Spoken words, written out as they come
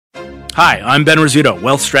Hi, I'm Ben Rizzuto,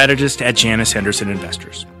 wealth strategist at Janus Henderson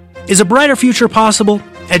Investors. Is a brighter future possible?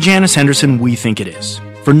 At Janus Henderson, we think it is.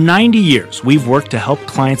 For 90 years, we've worked to help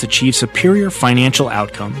clients achieve superior financial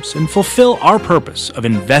outcomes and fulfill our purpose of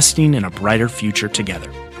investing in a brighter future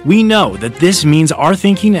together. We know that this means our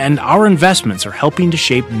thinking and our investments are helping to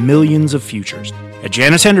shape millions of futures. At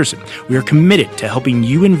Janus Henderson, we are committed to helping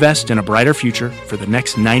you invest in a brighter future for the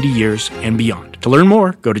next 90 years and beyond. To learn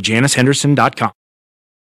more, go to janushenderson.com.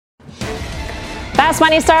 Fast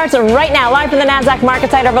Money starts right now, live from the NASDAQ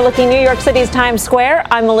market site overlooking New York City's Times Square.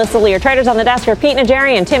 I'm Melissa Lear. Traders on the desk are Pete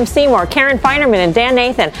Najarian, Tim Seymour, Karen Feinerman, and Dan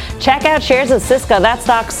Nathan. Check out shares of Cisco. That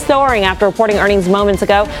stock's soaring after reporting earnings moments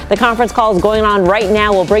ago. The conference call is going on right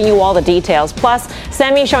now. We'll bring you all the details. Plus,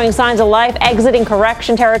 Semi showing signs of life, exiting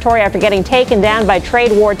correction territory after getting taken down by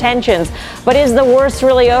trade war tensions. But is the worst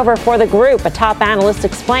really over for the group? A top analyst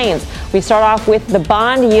explains. We start off with the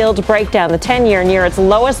bond yield breakdown. The 10-year near its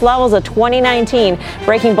lowest levels of 2019,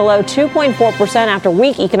 breaking below 2.4% after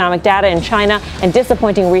weak economic data in China and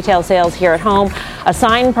disappointing retail sales here at home. A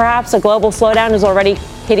sign, perhaps, a global slowdown is already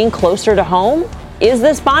hitting closer to home? Is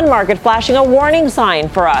this bond market flashing a warning sign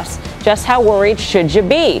for us? Just how worried should you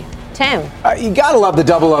be? Tim. You got to love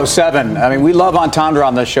the 007. I mean, we love entendre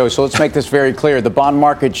on this show, so let's make this very clear. The bond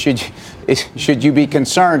market, should you be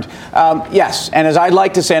concerned? Yes. And as I'd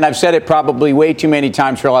like to say, and I've said it probably way too many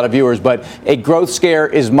times for a lot of viewers, but a growth scare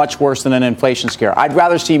is much worse than an inflation scare. I'd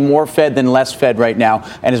rather see more Fed than less Fed right now.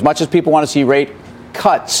 And as much as people want to see rate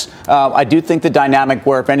cuts, I do think the dynamic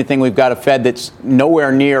where, if anything, we've got a Fed that's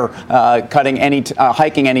nowhere near hiking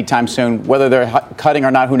anytime soon. Whether they're cutting or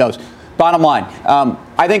not, who knows? Bottom line,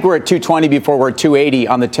 I think we're at 220 before we're at 280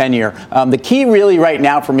 on the 10-year. The key really right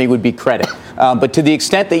now for me would be credit. But to the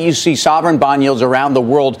extent that you see sovereign bond yields around the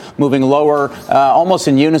world moving lower, almost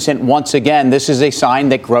in unison once again, this is a sign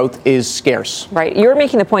that growth is scarce. Right. You're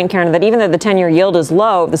making the point, Karen, that even though the 10-year yield is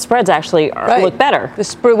low, the spreads actually look better. The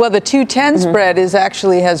 210 spread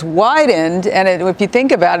has widened. And if you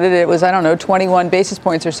think about it, it was, 21 basis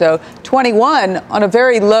points or so. 21 on a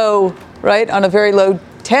very low, on a very low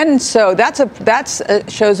 10, so that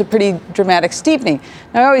shows a pretty dramatic steepening.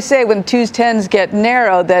 Now, I always say when 210s get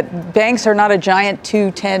narrow that banks are not a giant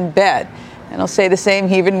 210 bet, and I'll say the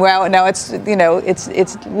same even now it's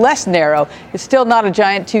it's less narrow. It's still not a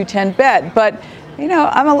giant 210 bet, but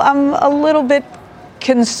I'm a little bit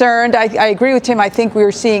concerned. I agree with Tim. I think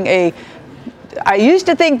we're seeing I used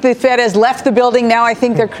to think the Fed has left the building. Now I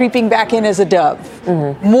think they're creeping back in as a dove,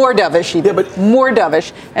 more dovish, even. Yeah, but more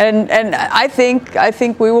dovish, and I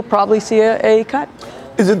think we will probably see a cut.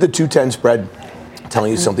 Isn't the 210 spread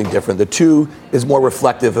telling you something different? The 2 is more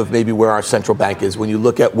reflective of maybe where our central bank is when you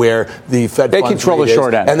look at where the Fed they funds control the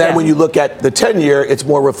short end. And then when you look at the 10-year, it's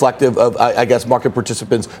more reflective of, I guess, market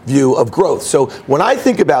participants' view of growth. So when I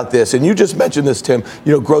think about this, and you just mentioned this, Tim,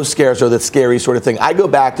 growth scares are the scary sort of thing. I go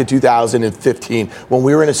back to 2015 when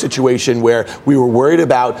we were in a situation where we were worried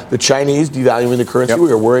about the Chinese devaluing the currency. Yep. We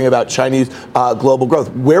were worrying about Chinese global growth.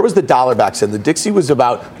 Where was the dollar back then? The Dixie was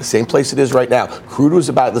about the same place it is right now. Crude was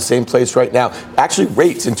about the same place right now. Actually,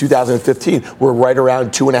 rates in 2015 were right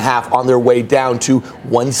around 2.5 on their way down to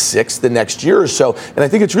 1.6 the next year or so. And I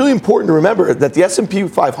think it's really important to remember that the S&P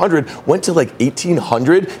 500 went to like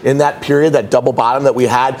 1,800 in that period, that double bottom that we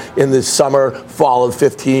had in the summer, fall of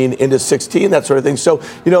 15 into 16, that sort of thing. So,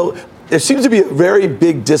 there seems to be a very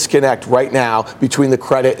big disconnect right now between the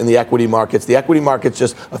credit and the equity markets. The equity market's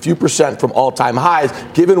just a few percent from all-time highs,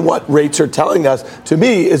 given what rates are telling us, to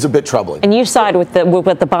me, is a bit troubling. And you side with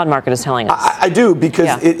what the bond market is telling us. I do,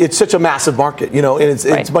 because it's such a massive market, and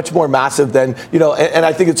it's much more massive than, and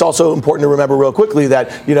I think it's also important to remember real quickly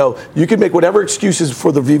that, you can make whatever excuses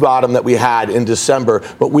for the V-bottom that we had in December,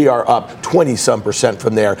 but we are up 20-some%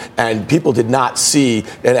 from there, and people did not see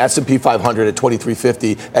an S&P 500 at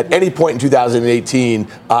 2350 at any point in 2018,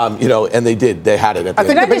 and they did. They had it at the I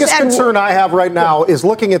think the biggest concern I have right now is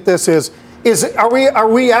looking at this is are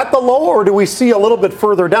we at the low, or do we see a little bit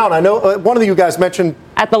further down? I know one of you guys mentioned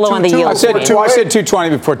at the low on the yield. I said 220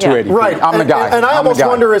 before 280. Right. I'm the guy. And I almost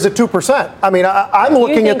wonder, is it 2%? I mean, I'm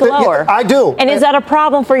looking at lower. I do. And is that a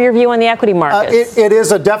problem for your view on the equity markets? It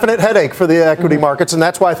is a definite headache for the equity markets, and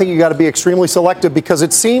that's why I think you got to be extremely selective, because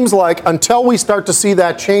it seems like until we start to see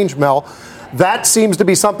that change, Mel, that seems to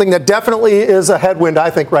be something that definitely is a headwind, I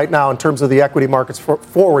think, right now in terms of the equity markets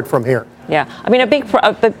forward from here. Yeah. I mean, a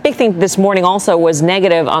big thing this morning also was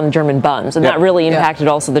negative on German bonds, and that really impacted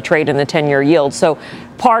also the trade and the 10-year yield. So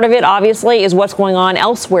part of it, obviously, is what's going on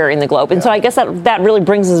elsewhere in the globe. And so I guess that really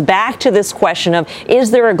brings us back to this question of,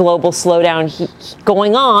 is there a global slowdown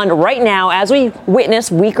going on right now as we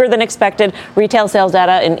witness weaker than expected retail sales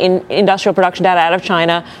data and industrial production data out of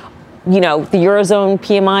China? the Eurozone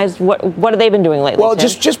PMIs, what have they been doing lately? Well,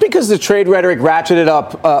 just because the trade rhetoric ratcheted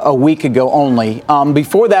up a week ago only.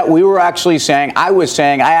 Before that,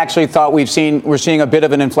 I actually thought we're seeing a bit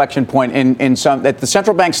of an inflection point in some, that the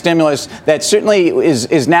central bank stimulus that certainly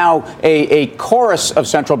is now a chorus of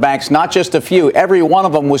central banks, not just a few. Every one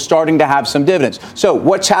of them was starting to have some dividends. So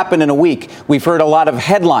what's happened in a week? We've heard a lot of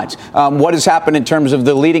headlines. What has happened in terms of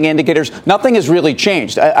the leading indicators? Nothing has really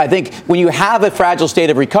changed. I think when you have a fragile state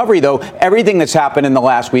of recovery, though, everything that's happened in the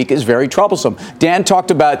last week is very troublesome. Dan talked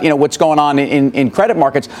about, what's going on in credit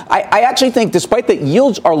markets. I actually think, despite that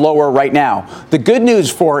yields are lower right now, the good news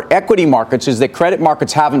for equity markets is that credit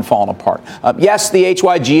markets haven't fallen apart. Yes, the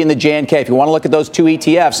HYG and the JNK, if you want to look at those two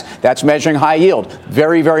ETFs, that's measuring high yield.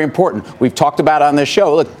 Very, very important. We've talked about on this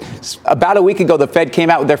show. Look, about a week ago, the Fed came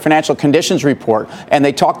out with their financial conditions report, and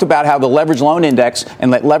they talked about how the leveraged loan index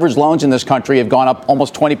and that leveraged loans in this country have gone up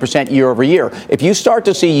almost 20% year over year. If you start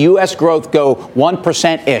to see U.S. growth go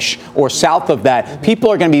 1%-ish or south of that, people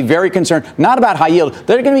are going to be very concerned, not about high yield.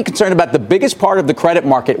 They're going to be concerned about the biggest part of the credit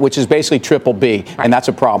market, which is basically triple B, and that's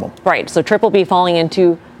a problem. Right. So triple B falling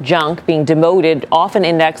into junk, being demoted off an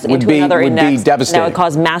index into another index. Would be devastating. That would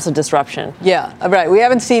cause massive disruption. Yeah, right. We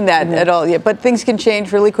haven't seen that at all yet, but things can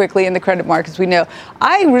change really quickly in the credit markets, we know.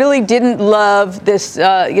 I really didn't love this,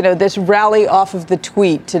 this rally off of the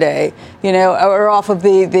tweet today, or off of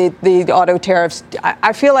the auto tariffs.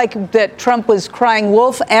 I feel like that Trump was crying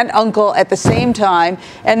wolf and uncle at the same time,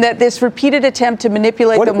 and that this repeated attempt to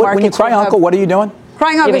manipulate the markets. When you cry uncle, what are you doing?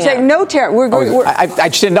 Crying uncle, saying no tariff. I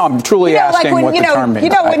just didn't know. I'm truly asking what the term means.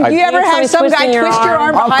 When you ever have some guy twist your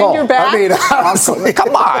arm behind your back? Uncle,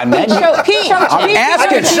 come on, man. Pete, I'm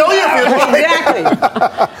asking. Show you if you like.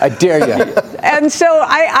 Exactly. I dare you. And so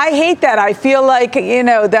I hate that. I feel like,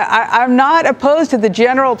 that I'm not opposed to the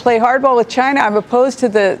general play hardball with China. I'm opposed to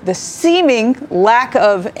the seeming lack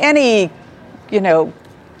of any,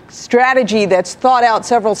 strategy that's thought out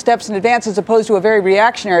several steps in advance as opposed to a very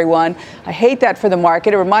reactionary one. I hate that for the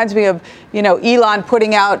market. It reminds me of, Elon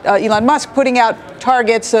Musk putting out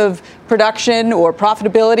targets of production or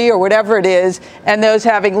profitability or whatever it is, and those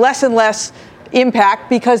having less and less impact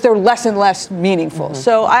because they're less and less meaningful. Mm-hmm.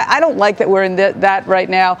 So I don't like that we're in that right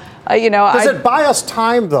now. Does it buy us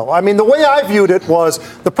time, though? I mean, the way I viewed it was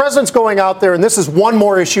the president's going out there, and this is one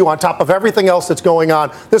more issue on top of everything else that's going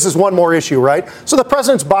on. This is one more issue, right? So the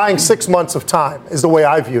president's buying 6 months of time, is the way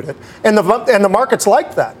I viewed it. And the market's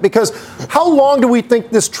like that, because how long do we think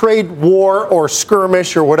this trade war or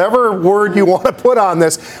skirmish or whatever word you want to put on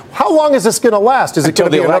this, how long is this going to last? Is it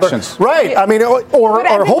going to be elections? Right. I mean,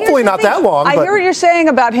 or hopefully not that long. I hear what you're saying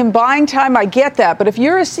about him buying time. I get that. But if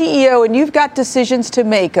you're a CEO and you've got decisions to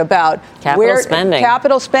make about capital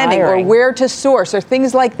spending hiring, or where to source or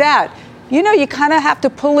things like that, you kind of have to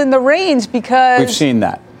pull in the reins because we've seen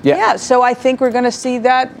that. Yeah. So I think we're going to see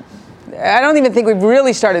that. I don't even think we've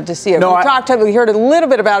really started to see it. No, we heard a little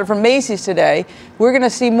bit about it from Macy's today. We're going to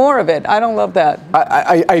see more of it. I don't love that.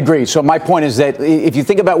 I agree. So my point is that if you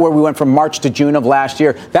think about where we went from March to June of last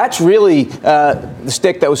year, that's really the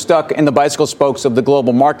stick that was stuck in the bicycle spokes of the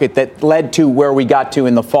global market that led to where we got to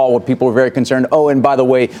in the fall, where people were very concerned. Oh, and by the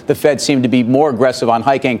way, the Fed seemed to be more aggressive on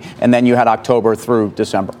hiking, and then you had October through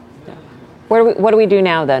December. What do we do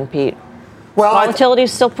now then, Pete? Well, volatility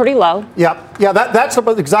is still pretty low. Yeah, that's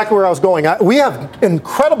exactly where I was going. We have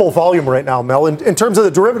incredible volume right now, Mel, in terms of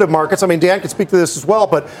the derivative markets. I mean, Dan can speak to this as well,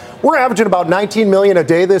 but we're averaging about 19 million a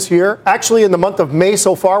day this year. Actually, in the month of May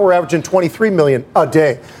so far, we're averaging 23 million a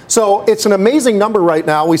day. So it's an amazing number right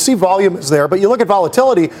now. We see volume is there, but you look at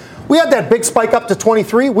volatility. We had that big spike up to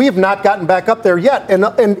 23. We have not gotten back up there yet. And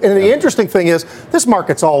the interesting thing is this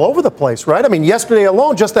market's all over the place, right? I mean, yesterday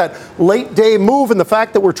alone, just that late day move and the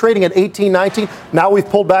fact that we're trading at 18, 19, now we've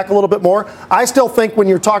pulled back a little bit more. I still think when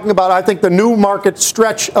you're talking about, I think the new market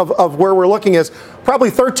stretch of where we're looking is probably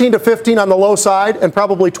 13 to 15 on the low side and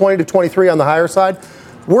probably 20 to 23 on the higher side.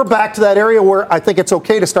 We're back to that area where I think it's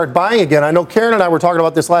okay to start buying again. I know Karen and I were talking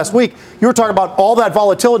about this last week. You were talking about all that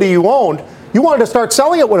volatility you owned. You wanted to start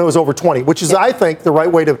selling it when it was over 20, which is, I think, the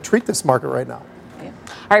right way to treat this market right now.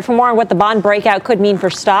 All right, for more on what the bond breakout could mean for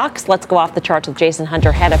stocks, let's go off the charts with Jason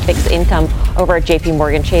Hunter, head of fixed income over at JP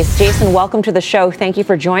Morgan Chase. Jason, welcome to the show. Thank you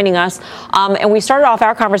for joining us. And we started off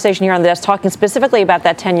our conversation here on the desk talking specifically about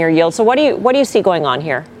that 10-year yield. So what do you see going on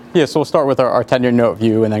here? Yeah, so we'll start with our 10-year note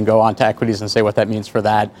view and then go on to equities and say what that means for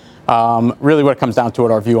that. Really what it comes down to,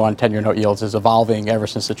 what our view on 10-year note yields is evolving ever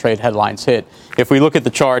since the trade headlines hit. If we look at the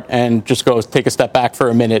chart and just take a step back for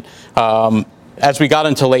a minute, as we got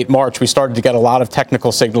into late March, we started to get a lot of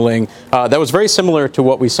technical signaling that was very similar to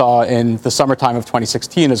what we saw in the summertime of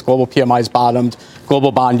 2016 as global PMIs bottomed,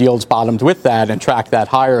 global bond yields bottomed with that and tracked that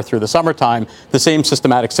higher through the summertime. The same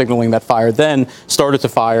systematic signaling that fired then started to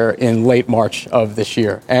fire in late March of this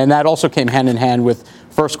year. And that also came hand in hand with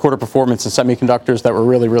first quarter performance in semiconductors that were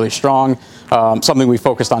really, really strong. Something we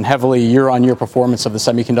focused on heavily. Year-on-year performance of the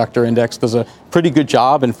semiconductor index does a pretty good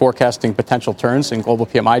job in forecasting potential turns in global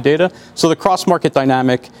PMI data. So the cross-market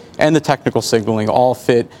dynamic and the technical signaling all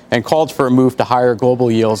fit and called for a move to higher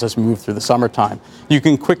global yields as we move through the summertime. You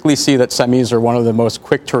can quickly see that semis are one of the most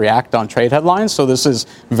quick to react on trade headlines. So this is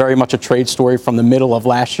very much a trade story from the middle of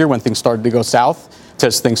last year when things started to go south,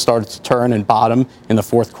 as things started to turn and bottom in the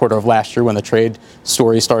fourth quarter of last year when the trade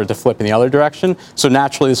story started to flip in the other direction. So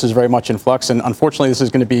naturally, this is very much in flux. And unfortunately, this is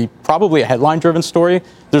going to be probably a headline-driven story.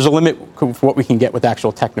 There's a limit for what we can get with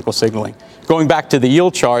actual technical signaling. Going back to the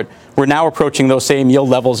yield chart, we're now approaching those same yield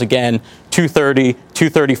levels again, 230,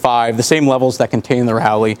 235, the same levels that contained the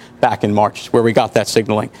rally back in March, where we got that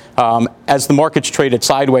signaling. As the markets traded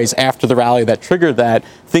sideways after the rally that triggered that,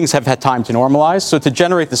 things have had time to normalize. So to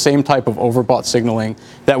generate the same type of overbought signaling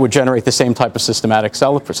that would generate the same type of systematic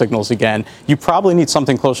sell signals again, you probably need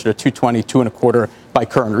something closer to 220, 2.25 by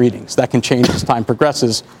current readings. That can change as time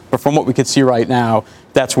progresses. But from what we can see right now,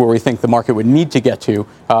 that's where we think the market would need to get to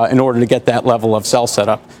in order to get that level of sell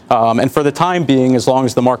setup. And for the time being, as long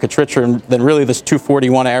as the market's richer, then really this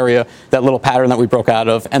 241 area, that little pattern that we broke out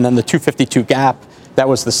of, and then the 252 gap, that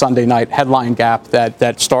was the Sunday night headline gap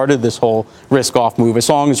that started this whole risk-off move. As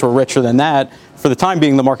long as we're richer than that, for the time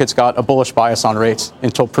being, the market's got a bullish bias on rates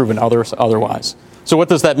until proven otherwise. So what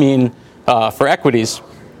does that mean for equities?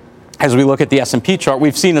 As we look at the S&P chart,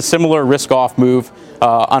 we've seen a similar risk-off move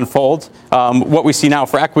unfold. What we see now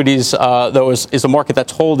for equities, though, is a market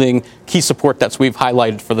that's holding key support that we've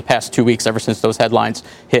highlighted for the past 2 weeks ever since those headlines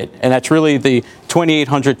hit. And that's really the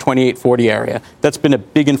 2800, 2840 area. That's been a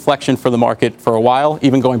big inflection for the market for a while,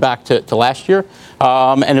 even going back to last year.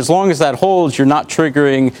 And as long as that holds, you're not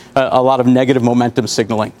triggering a lot of negative momentum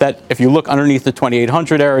signaling. That if you look underneath the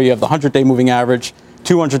 2800 area of the 100-day moving average,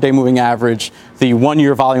 200-day moving average, the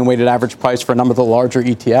one-year volume-weighted average price for a number of the larger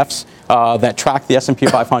ETFs that track the S&P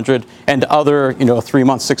 500 and other,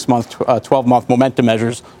 3-month, 6-month, 12-month momentum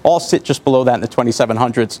measures all sit just below that in the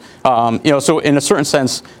 2700s. So in a certain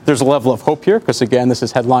sense, there's a level of hope here because, again, this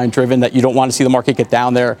is headline-driven that you don't want to see the market get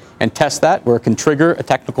down there and test that, where it can trigger a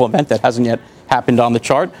technical event that hasn't yet happened on the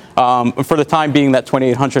chart. For the time being, that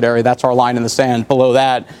 2800 area, that's our line in the sand. Below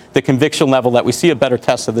that, the conviction level that we see a better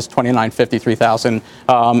test of this 2950, 3000,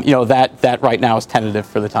 that right now is tentative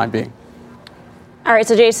for the time being. All right,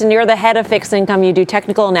 so Jason, you're the head of fixed income. You do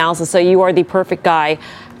technical analysis, so you are the perfect guy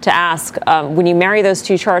to ask. When you marry those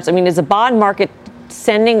two charts, is the bond market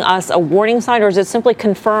sending us a warning sign, or is it simply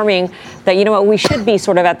confirming that, we should be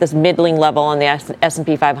sort of at this middling level on the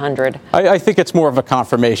S&P 500? I think it's more of a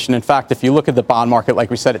confirmation. In fact, if you look at the bond market, like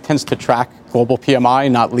we said, it tends to track global PMI,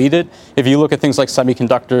 not lead it. If you look at things like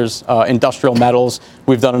semiconductors, industrial metals,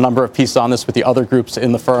 we've done a number of pieces on this with the other groups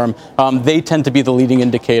in the firm. They tend to be the leading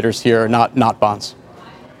indicators here, not bonds.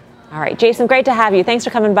 All right, Jason, great to have you. Thanks for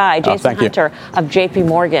coming by. Jason Hunter of JP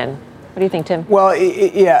Morgan. What do you think, Tim? Well,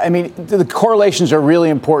 the correlations are really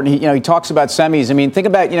important. He talks about semis. Think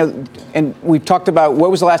about, and we've talked about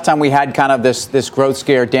what was the last time we had kind of this growth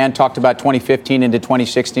scare. Dan talked about 2015 into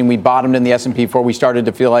 2016. We bottomed in the S&P before we started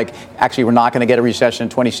to feel like actually we're not going to get a recession in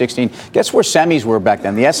 2016. Guess where semis were back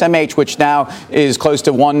then? The SMH, which now is close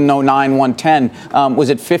to 109, 110, was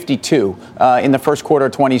at 52 in the first quarter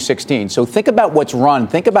of 2016. So think about what's run.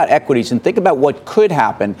 Think about equities and think about what could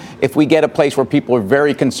happen if we get a place where people are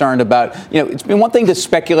very concerned about. It's been one thing to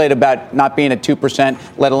speculate about not being at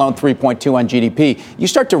 2%, let alone 3.2 on GDP. You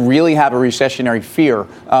start to really have a recessionary fear.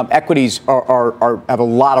 Equities have a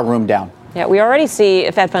lot of room down. Yeah, we already see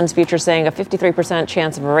Fed Funds futures saying a 53%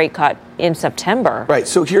 chance of a rate cut in September. Right.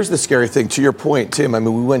 So here's the scary thing. To your point, Tim,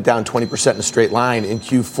 we went down 20% in a straight line in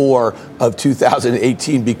Q4 of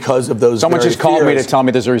 2018 because of those. Someone just called me to tell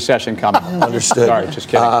me there's a recession coming. Understood. Sorry, just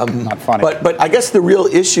kidding. Not funny. But I guess the real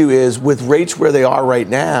issue is with rates where they are right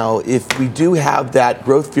now, if we do have that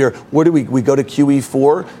growth fear, where do we go to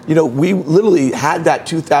QE4? We literally had that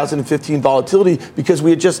 2015 volatility because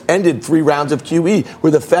we had just ended 3 rounds of QE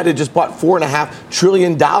where the Fed had just bought $4.5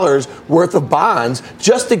 trillion worth of bonds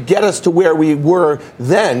just to get us to where we were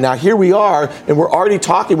then. Now, here we are, and we're already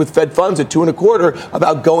talking with Fed funds at 2.25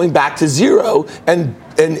 about going back to zero and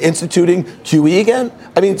instituting QE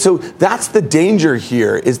again? So that's the danger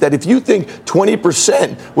here, is that if you think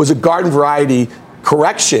 20% was a garden variety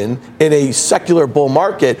correction in a secular bull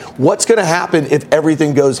market, what's going to happen if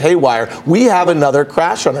everything goes haywire? We have another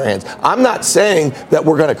crash on our hands. I'm not saying that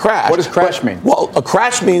we're going to crash. What does crash mean? Well, a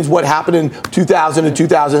crash means what happened in 2000 to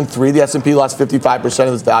 2003. The S&P lost 55%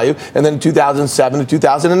 of its value. And then in 2007 to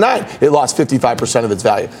 2009, it lost 55% of its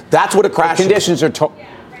value. That's what a crash is. Conditions are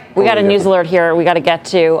We got a news alert here we got to get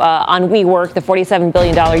to on WeWork, the $47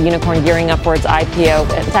 billion unicorn gearing up for its IPO.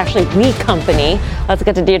 It's actually We Company. Let's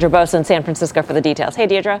get to Deirdre Bosa in San Francisco for the details. Hey,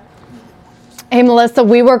 Deirdre. Hey, Melissa,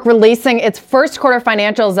 WeWork releasing its first quarter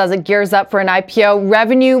financials as it gears up for an IPO.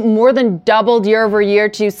 Revenue more than doubled year over year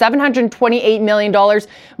to $728 million,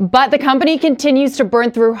 but the company continues to burn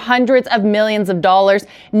through hundreds of millions of dollars.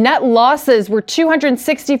 Net losses were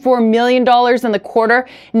 $264 million in the quarter,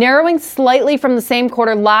 narrowing slightly from the same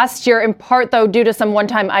quarter last year, in part, though, due to some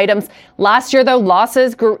one-time items. Last year, though,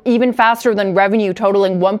 losses grew even faster than revenue,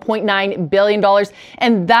 totaling $1.9 billion.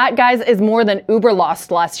 And that, guys, is more than Uber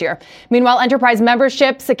lost last year. Meanwhile, enterprise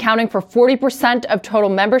memberships accounting for 40% of total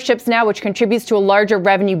memberships now, which contributes to a larger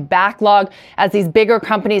revenue backlog as these bigger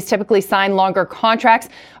companies typically sign longer contracts.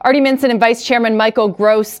 Artie Minson and Vice Chairman Michael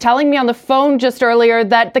Gross telling me on the phone just earlier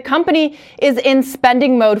that the company is in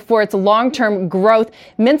spending mode for its long-term growth.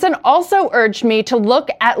 Minson also urged me to look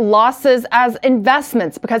at losses as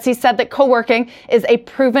investments because he said that co-working is a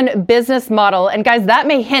proven business model. And guys, that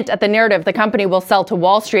may hint at the narrative the company will sell to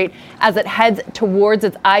Wall Street as it heads towards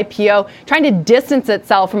its IPO, trying to distance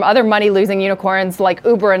itself from other money-losing unicorns like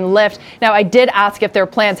Uber and Lyft. Now, I did ask if their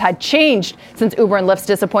plans had changed since Uber and Lyft's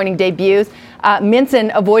disappointing debuts.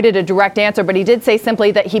 Minson avoided a direct answer, but he did say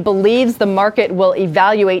simply that he believes the market will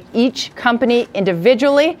evaluate each company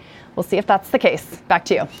individually. We'll see if that's the case. Back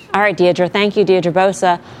to you. All right, Deirdre. Thank you, Deirdre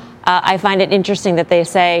Bosa. I find it interesting that they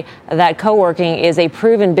say that co-working is a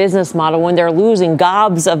proven business model when they're losing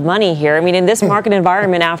gobs of money here. I mean, in this market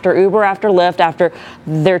environment, after Uber, after Lyft, after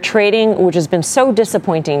their trading, which has been so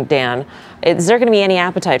disappointing, Dan, is there going to be any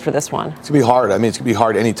appetite for this one? It's going to be hard. I mean, it's going to be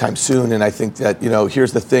hard anytime soon. And I think that,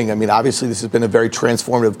 here's the thing. I mean, obviously, this has been a very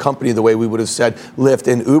transformative company the way we would have said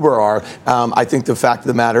Lyft and Uber are. I think the fact of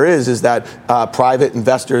the matter is that private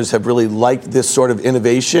investors have really liked this sort of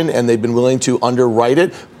innovation and they've been willing to underwrite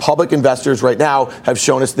it. Public investors right now have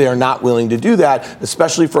shown us they are not willing to do that,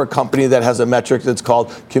 especially for a company that has a metric that's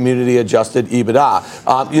called community adjusted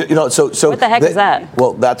EBITDA. So what the heck is that?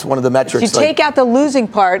 Well, that's one of the metrics. You take out the losing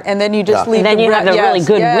part and then you just leave and then you have the really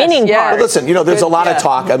good winning part. Well, listen, there's a lot of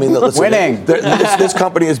talk. I mean, listen, winning. This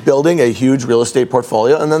company is building a huge real estate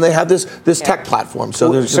portfolio, and then they have this tech platform.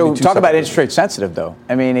 So talk about interest rate sensitive, though.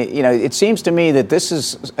 I mean, it seems to me that this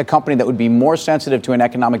is a company that would be more sensitive to an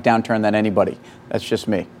economic downturn than anybody. That's just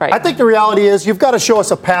me. Right. I think the reality is you've got to show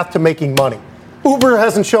us a path to making money. Uber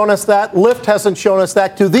hasn't shown us that. Lyft hasn't shown us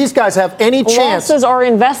that. Do these guys have any chance? Losses are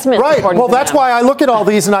investments. Right. Well, that's why I look at all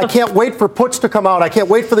these and I can't wait for puts to come out. I can't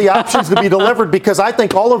wait for the options to be delivered because I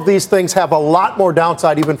think all of these things have a lot more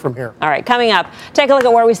downside even from here. All right, coming up, take a look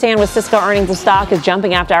at where we stand with Cisco earnings. The stock is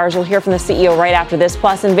jumping after hours. We'll hear from the CEO right after this.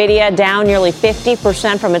 Plus, NVIDIA down nearly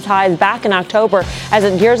 50% from its highs back in October as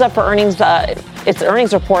it gears up for earnings. Its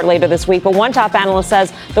earnings report later this week. But one top analyst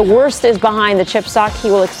says the worst is behind the chip stock. He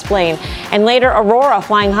will explain. And later, Aurora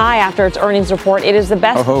flying high after its earnings report. It is the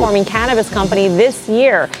best performing cannabis company this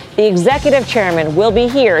year. The executive chairman will be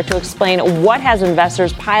here to explain what has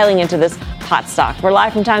investors piling into this hot stock. We're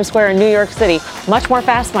live from Times Square in New York City. Much more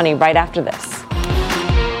Fast Money right after this.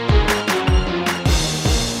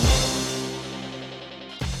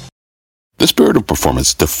 The spirit of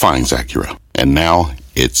performance defines Acura. And now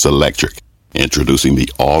it's electric. Introducing the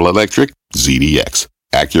all-electric ZDX,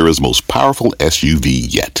 Acura's most powerful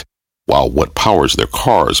SUV yet. While what powers their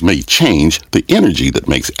cars may change, the energy that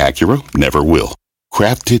makes Acura never will.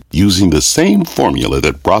 Crafted using the same formula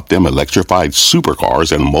that brought them electrified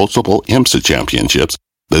supercars and multiple IMSA championships,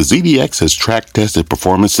 the ZDX has track-tested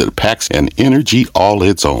performance that packs an energy all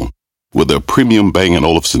its own. With a premium Bang &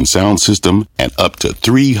 Olufsen sound system and up to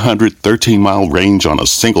 313-mile range on a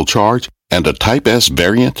single charge, and a Type S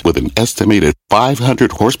variant with an estimated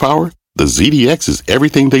 500 horsepower, the ZDX is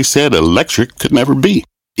everything they said electric could never be.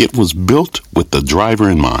 It was built with the driver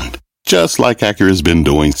in mind, just like Acura's been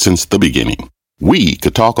doing since the beginning. We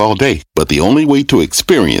could talk all day, but the only way to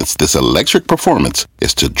experience this electric performance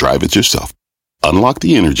is to drive it yourself. Unlock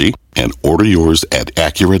the energy and order yours at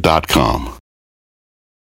Acura.com.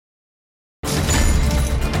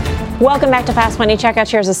 Welcome back to Fast Money. Check out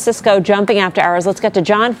shares of Cisco jumping after hours. Let's get to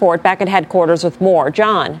John Fort back at headquarters with more.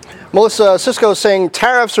 John. Melissa, Cisco is saying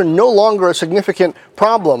tariffs are no longer a significant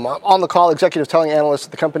problem. On the call, executives telling analysts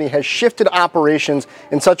that the company has shifted operations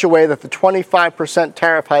in such a way that the 25%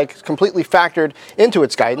 tariff hike is completely factored into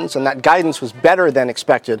its guidance, and that guidance was better than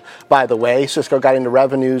expected, by the way. Cisco guiding the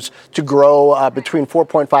revenues to grow between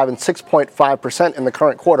 4.5 and 6.5% in the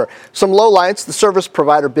current quarter. Some lowlights, the service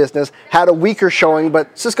provider business had a weaker showing,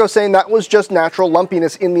 but Cisco saying that was just natural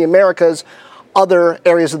lumpiness in the Americas. Other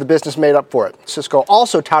areas of the business made up for it. Cisco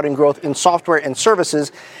also touting growth in software and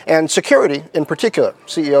services and security in particular.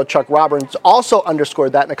 CEO Chuck Robbins also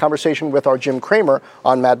underscored that in a conversation with our Jim Cramer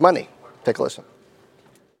on Mad Money. Take a listen.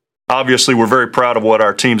 Obviously, we're very proud of what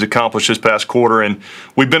our team's accomplished this past quarter, and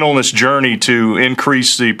we've been on this journey to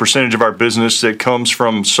increase the percentage of our business that comes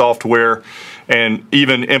from software and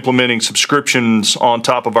even implementing subscriptions on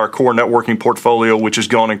top of our core networking portfolio, which has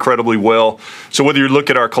gone incredibly well. So whether you look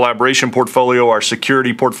at our collaboration portfolio, our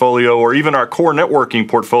security portfolio, or even our core networking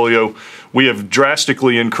portfolio, we have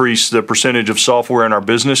drastically increased the percentage of software in our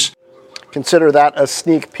business. Consider that a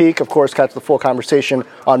sneak peek. Of course, catch the full conversation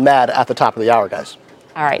on Mad at the top of the hour, guys.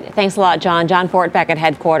 All right. Thanks a lot, John. John Fort back at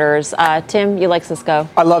headquarters. Tim, you like Cisco?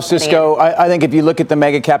 I love Cisco. I think if you look at the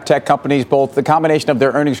mega cap tech companies, both the combination of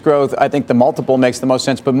their earnings growth, I think the multiple makes the most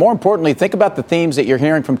sense. But more importantly, think about the themes that you're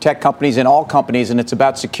hearing from tech companies and all companies, and it's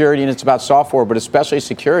about security and it's about software, but especially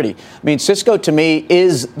security. I mean, Cisco to me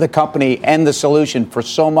is the company and the solution for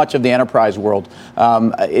so much of the enterprise world.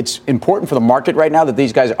 It's important for the market right now that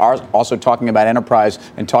these guys are also talking about enterprise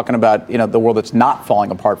and talking about, the world that's not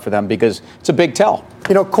falling apart for them, because it's a big tell.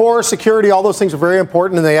 Core security, all those things are very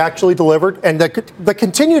important, and they actually delivered. And the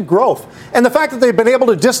continued growth and the fact that they've been able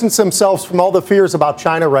to distance themselves from all the fears about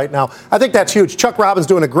China right now, I think that's huge. Chuck Robbins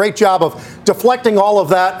doing a great job of deflecting all of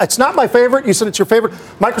that. It's not my favorite. You said it's your favorite.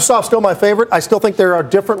 Microsoft's still my favorite. I still think there are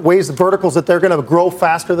different ways, verticals that they're going to grow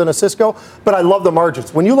faster than a Cisco, but I love the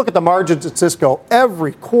margins. When you look at the margins at Cisco,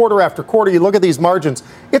 every quarter after quarter, you look at these margins,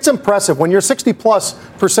 it's impressive. When you're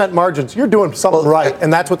 60+% margins, you're doing something right,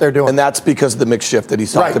 and that's what they're doing. And that's because of the mix shift that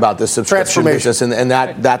he's talked about, this subscription business, and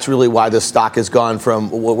that's really why this stock has gone from,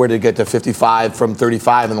 where did it get to 55 from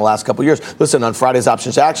 35 in the last couple of years. Listen, on Friday's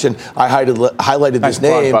Options Action, I highlighted this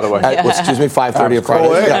name. By the way. At, 5:30 on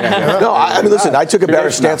Friday. No, I mean, listen, I took a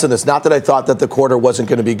better stance on this. Not that I thought that the quarter wasn't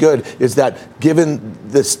going to be good, is that given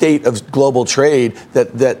the state of global trade,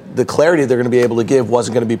 that the clarity they're going to be able to give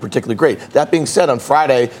wasn't going to be particularly great. That being said, on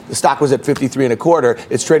Friday, the stock was at 53 and a quarter.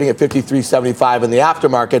 It's trading at 53.75 in the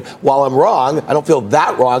aftermarket. While I'm wrong, I don't feel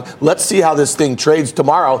that wrong. Let's see how this thing trades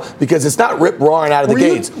tomorrow, because it's not rip-roaring out of the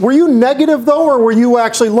gates. Were you negative, though, or were you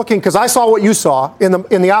actually looking? Because I saw what you saw in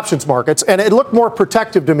the options markets, and it looked more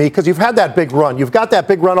protective to me because you've had that big run. You've got that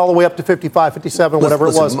big run all the way up to 55, 57, whatever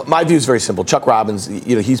it was. My view is very simple. Chuck Robbins,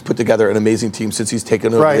 he's put together an amazing team since he's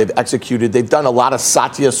taken over. Right. They've executed. They've done a lot of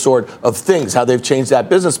Satya sort of things, how they've changed that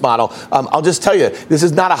business model. I'll just tell you, this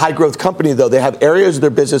is not a high-growth company, though. They have areas of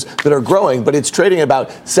their business that are growing, but it's trading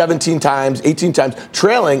about 17 times, 18 times,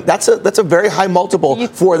 trailing. That's a very high multiple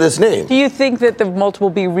for this name. Do you think that the multiple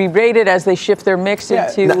be re-rated as they shift their mix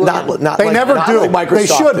into? They never do. Like they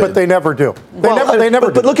should, but they never do. They never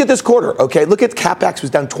do. But look at this quarter, okay? Look at CapEx was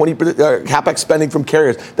down 20%. CapEx spending from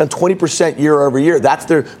carriers down 20% year over year. That's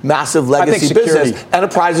their massive legacy business.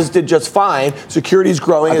 Enterprises did just fine. Security's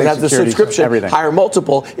growing. It has the subscription, higher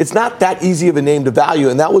multiple. It's not that easy of a name to value,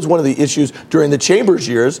 and that was one of the issues during the Chambers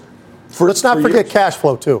years. Let's not forget cash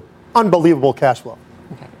flow, too. Unbelievable cash flow.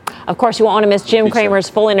 Of course, you won't want to miss Jim Cramer's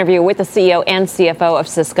full interview with the CEO and CFO of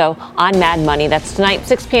Cisco on Mad Money. That's tonight,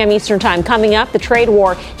 6 p.m. Eastern Time. Coming up, the trade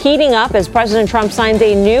war heating up as President Trump signs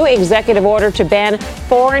a new executive order to ban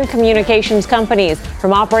foreign communications companies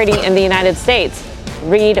from operating in the United States.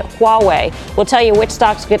 Read Huawei. We'll tell you which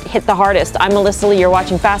stocks get hit the hardest. I'm Melissa Lee. You're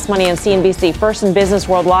watching Fast Money on CNBC, first in business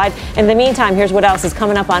worldwide. In the meantime, here's what else is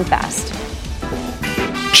coming up on Fast.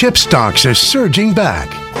 Chip stocks are surging back.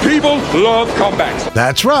 People love comebacks.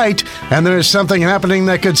 That's right. And there's something happening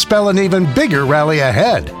that could spell an even bigger rally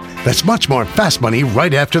ahead. That's much more Fast Money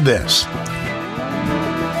right after this.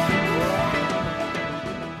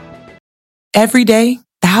 Every day,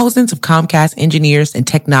 thousands of Comcast engineers and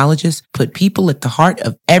technologists put people at the heart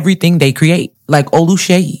of everything they create. Like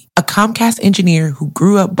Oluseyi, a Comcast engineer who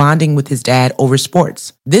grew up bonding with his dad over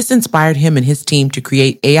sports. This inspired him and his team to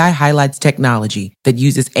create AI Highlights technology that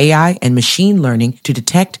uses AI and machine learning to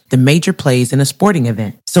detect the major plays in a sporting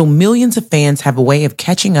event, so millions of fans have a way of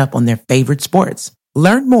catching up on their favorite sports.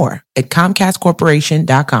 Learn more at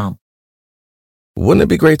ComcastCorporation.com. Wouldn't it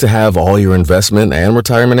be great to have all your investment and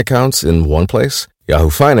retirement accounts in one place? Yahoo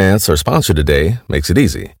Finance, our sponsor today, makes it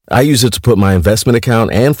easy. I use it to put my investment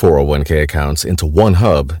account and 401k accounts into one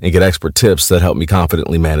hub and get expert tips that help me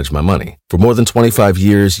confidently manage my money. For more than 25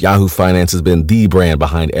 years, Yahoo Finance has been the brand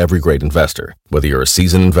behind every great investor. Whether you're a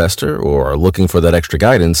seasoned investor or are looking for that extra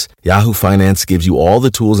guidance, Yahoo Finance gives you all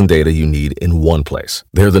the tools and data you need in one place.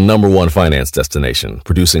 They're the #1 finance destination,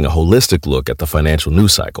 producing a holistic look at the financial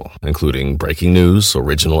news cycle, including breaking news,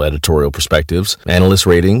 original editorial perspectives, analyst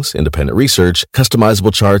ratings, independent research,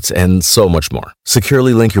 customizable charts, and so much more.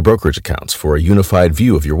 Securely link your brokerage accounts for a unified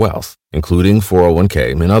view of your wealth, including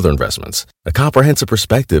 401k and other investments. A comprehensive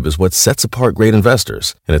perspective is what sets apart great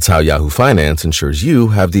investors, and it's how Yahoo Finance ensures you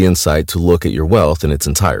have the insight to look at your wealth in its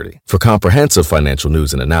entirety. For comprehensive financial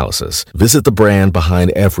news and analysis, visit the brand behind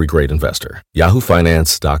every great investor,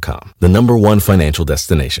 yahoofinance.com, the #1 financial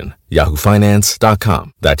destination,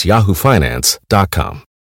 yahoofinance.com. That's yahoofinance.com.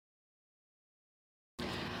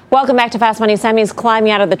 Welcome back to Fast Money. Semis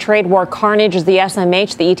climbing out of the trade war carnage as the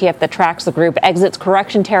SMH, the ETF that tracks the group, exits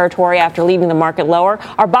correction territory after leaving the market lower.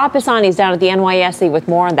 Our Bob Pisani is down at the NYSE with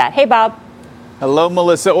more on that. Hey, Bob. Hello,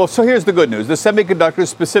 Melissa. Well, so here's the good news. The semiconductor,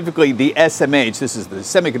 specifically the SMH, this is the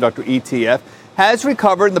semiconductor ETF, has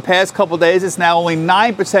recovered in the past couple of days. It's now only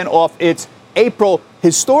 9% off its April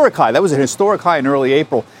historic high. That was a historic high in early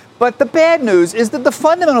April. But the bad news is that the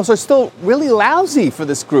fundamentals are still really lousy for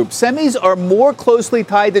this group. Semis are more closely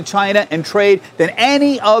tied to China and trade than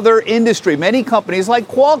any other industry. Many companies like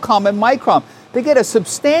Qualcomm and Micron, they get a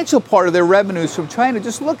substantial part of their revenues from China.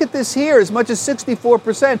 Just look at this here, as much as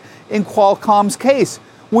 64% in Qualcomm's case.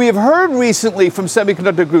 We have heard recently from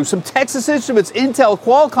semiconductor groups, from Texas Instruments, Intel,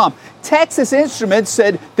 Qualcomm. Texas Instruments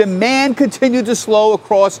said demand continued to slow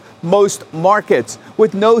across most markets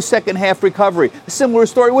with no second half recovery. A similar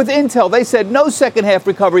story with Intel. They said no second half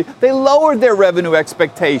recovery. They lowered their revenue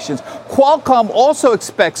expectations. Qualcomm also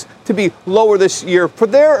expects to be lower this year for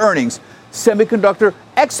their earnings. Semiconductor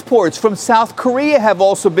exports from South Korea have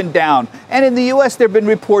also been down. And in the U.S., there have been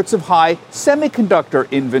reports of high semiconductor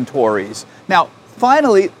inventories. Now,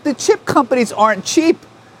 finally, the chip companies aren't cheap.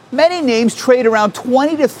 Many names trade around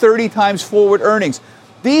 20 to 30 times forward earnings.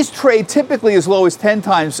 These trade typically as low as 10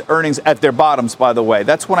 times earnings at their bottoms, by the way.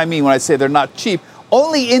 That's what I mean when I say they're not cheap.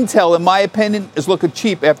 Only Intel, in my opinion, is looking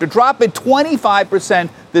cheap after dropping 25%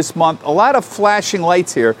 this month. A lot of flashing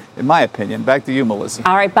lights here, in my opinion. Back to you, Melissa.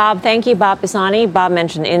 All right, Bob. Thank you, Bob Pisani. Bob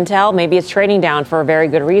mentioned Intel. Maybe it's trading down for a very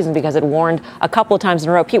good reason because it warned a couple of times in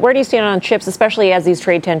a row. Pete, where do you stand on chips, especially as these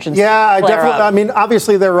trade tensions flare up? I mean,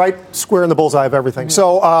 obviously they're right square in the bullseye of everything.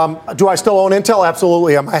 So do I still own Intel?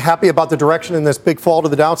 Absolutely. Am I happy about the direction in this big fall to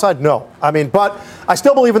the downside? No. I mean, but I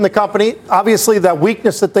still believe in the company. Obviously, that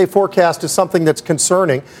weakness that they forecast is something that's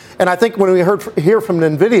concerning. And I think when we hear from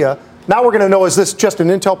NVIDIA, now we're going to know, is this just an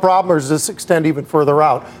Intel problem or does this extend even further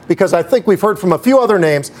out? Because I think we've heard from a few other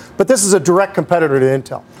names, but this is a direct competitor to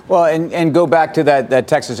Intel. Well, and go back to that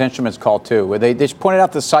Texas Instruments call, too, where they just pointed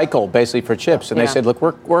out the cycle, basically, for chips. And they said, look,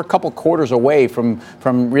 we're a couple quarters away from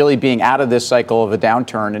really being out of this cycle of a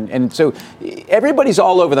downturn. And so everybody's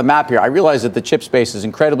all over the map here. I realize that the chip space is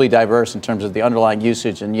incredibly diverse in terms of the underlying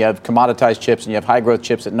usage. And you have commoditized chips and you have high-growth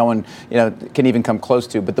chips that no one can even come close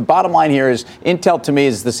to. But the bottom line here is Intel, to me,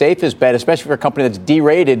 is the safest bet, especially for a company that's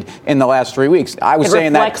derated in the last 3 weeks. I was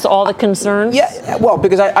saying that. It reflects all the concerns? Yeah, well,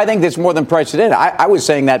 because I think it's more than priced in. I was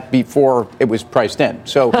saying that before it was priced in.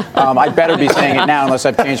 So I'd better be saying it now unless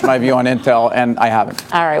I've changed my view on Intel, and I haven't.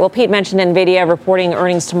 All right. Well, Pete mentioned NVIDIA reporting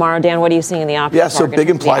earnings tomorrow. Dan, what are you seeing in the options market? Yeah, so big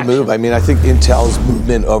implied move. I mean, I think Intel's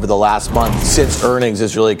movement over the last month since earnings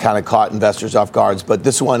has really kind of caught investors off guard. But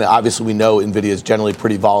this one, obviously, we know NVIDIA is generally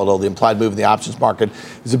pretty volatile. The implied move in the options market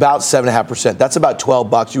is about 7.5%. That's about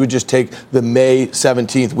 $12. You would just take the May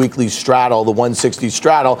 17th weekly straddle, the 160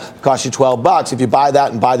 straddle, cost you $12. If you buy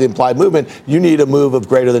that and buy the implied movement, you need a move of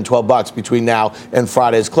greater than $12 between now and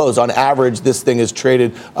Friday's close. On average, this thing is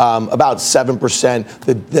traded about 7%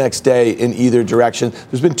 the next day in either direction.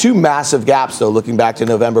 There's been two massive gaps, though, looking back to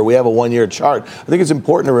November. We have a one-year chart. I think it's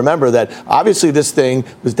important to remember that obviously this thing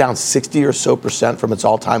was down 60 or so percent from its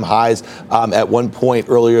all-time highs at one point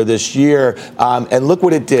earlier this year. And look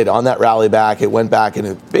what it did on that rally back. It went back and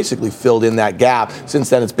it basically filled in that gap. Since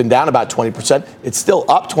then, it's been down about 20%. It's still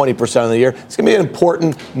up 20% on the year. It's going to be an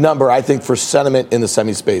important number, I think, for sentiment in the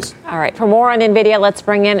semi space. All right. For more on NVIDIA, let's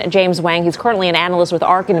bring in James Wang. He's currently an analyst with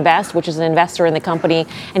ARK Invest, which is an investor in the company.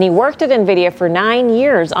 And he worked at NVIDIA for 9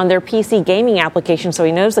 years on their PC gaming application, so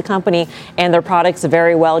he knows the company and their products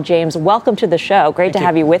very well. James, welcome to the show. Great to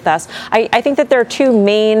have you with us. I think that there are two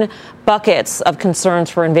main buckets of concerns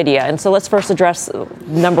for NVIDIA. And so let's first address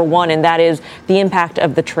number one, and that is the impact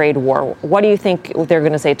of the trade war. What do you think they're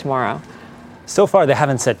going to say tomorrow? So far, they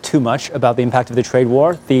haven't said too much about the impact of the trade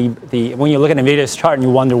war. When you look at NVIDIA's chart and you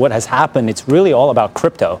wonder what has happened, it's really all about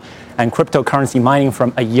crypto and cryptocurrency mining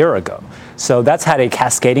from a year ago. So that's had a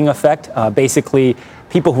cascading effect. Basically,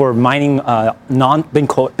 people who are mining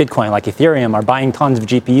non-Bitcoin like Ethereum are buying tons of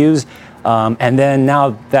GPUs. And then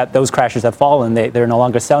now that those crashes have fallen, they're no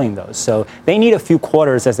longer selling those. So they need a few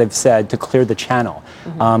quarters, as they've said, to clear the channel.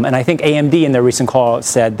 And I think AMD in their recent call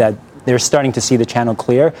said that they're starting to see the channel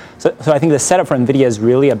clear. So I think the setup for NVIDIA is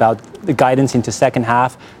really about the guidance into second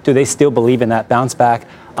half. Do they still believe in that bounce back?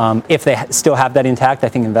 If they still have that intact, I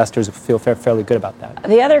think investors feel fairly good about that.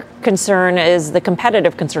 The other concern is the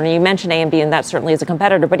competitive concern. You mentioned AMD, and that certainly is a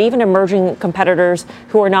competitor, but even emerging competitors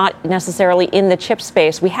who are not necessarily in the chip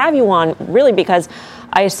space. We have you on really because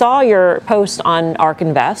I saw your post on ARK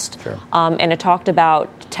Invest, and it talked about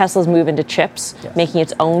Tesla's move into chips, making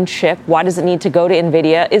its own chip. Why does it need to go to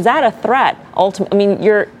NVIDIA? Is that a threat? I mean,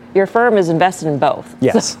 your firm is invested in both.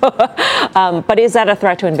 Yes. But is that a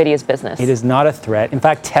threat to NVIDIA's business? It is not a threat. In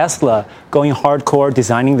fact, Tesla going hardcore,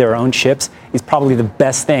 designing their own chips is probably the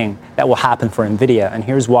best thing that will happen for NVIDIA. And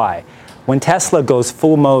here's why. When Tesla goes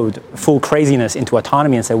full mode, full craziness into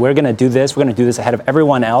autonomy and say, we're going to do this ahead of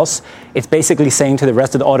everyone else, it's basically saying to the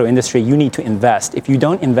rest of the auto industry, you need to invest. If you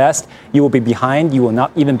don't invest, you will be behind. You will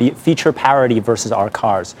not even be feature parity versus our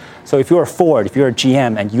cars. So if you're a Ford, if you're a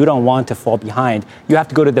GM, and you don't want to fall behind, you have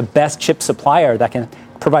to go to the best chip supplier that can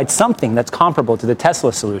provide something that's comparable to the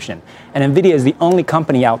Tesla solution. And NVIDIA is the only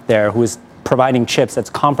company out there who is providing chips that's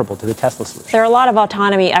comparable to the Tesla solution. There are a lot of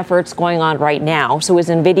autonomy efforts going on right now. So is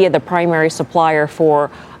NVIDIA the primary supplier for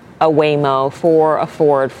a Waymo, for a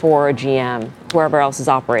Ford, for a GM, wherever else is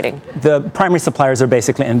operating? The primary suppliers are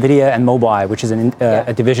basically NVIDIA and Mobileye, which is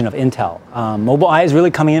a division of Intel. Mobileye is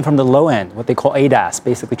really coming in from the low end, what they call ADAS,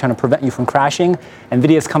 basically trying to prevent you from crashing.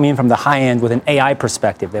 NVIDIA is coming in from the high end with an AI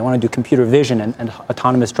perspective. They want to do computer vision and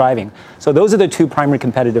autonomous driving. So those are the two primary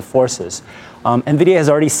competitive forces. NVIDIA has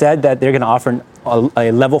already said that they're going to offer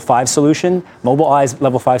a level 5 solution. Mobileye's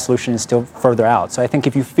level 5 solution is still further out. So I think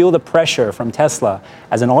if you feel the pressure from Tesla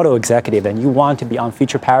as an auto executive and you want to be on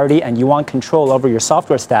feature parity and you want control over your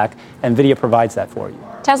software stack, NVIDIA provides that for you.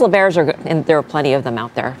 Tesla bears are good, and there are plenty of them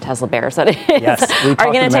out there, Tesla bears. That is. Yes, are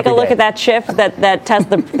you going to take a look at that chip, that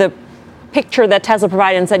Tesla, the picture that Tesla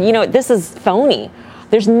provided and said, this is phony?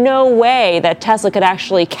 There's no way that Tesla could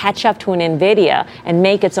actually catch up to an NVIDIA and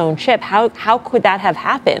make its own chip. How could that have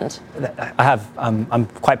happened? I'm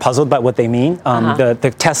quite puzzled by what they mean.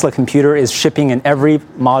 The Tesla computer is shipping in every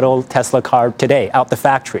model Tesla car today out the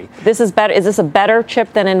factory. This is better. Is this a better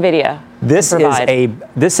chip than NVIDIA? This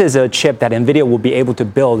is a chip that NVIDIA will be able to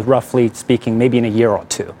build, roughly speaking, maybe in a year or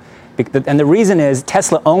two. And the reason is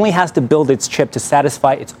Tesla only has to build its chip to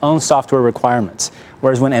satisfy its own software requirements.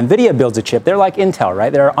 Whereas when NVIDIA builds a chip, they're like Intel,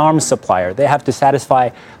 right? They're an ARM supplier. They have to satisfy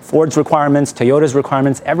Ford's requirements, Toyota's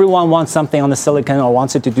requirements. Everyone wants something on the silicon or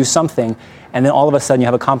wants it to do something. And then all of a sudden you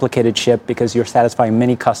have a complicated chip because you're satisfying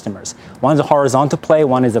many customers. One's a horizontal play,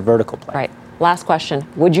 one is a vertical play. Right. Last question.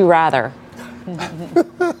 Would you rather? We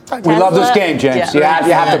love this game, James. Yeah.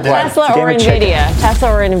 You have to play. Tesla or NVIDIA?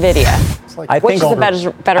 Tesla or NVIDIA? Which is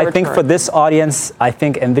the better I think for this audience, I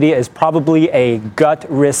think NVIDIA is probably a gut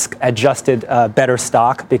risk adjusted better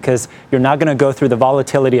stock because you're not going to go through the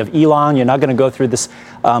volatility of Elon. You're not going to go through this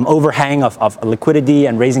overhang of liquidity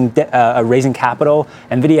and raising capital.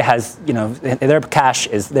 NVIDIA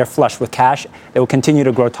has, they're flush with cash. They will continue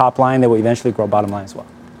to grow top line. They will eventually grow bottom line as well.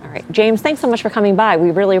 All right. James, thanks so much for coming by.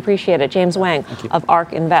 We really appreciate it. James Wang of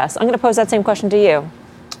ARK Invest. I'm going to pose that same question to you.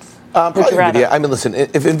 Probably NVIDIA. I mean, listen,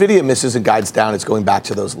 if NVIDIA misses and guides down, it's going back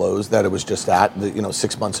to those lows that it was just at,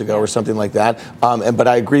 6 months ago or something like that. But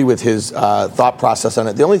I agree with his thought process on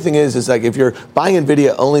it. The only thing is like if you're buying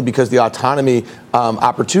NVIDIA only because the autonomy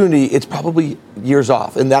opportunity, it's probably years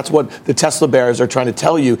off. And that's what the Tesla bears are trying to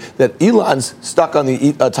tell you, that Elon's stuck on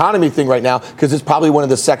the autonomy thing right now because it's probably one of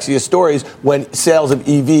the sexiest stories when sales of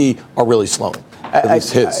EV are really slowing.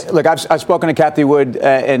 Look, I've spoken to Kathy Wood,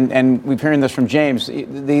 and we've hearing this from James.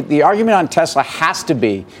 The argument on Tesla has to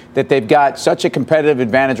be that they've got such a competitive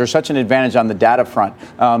advantage or such an advantage on the data front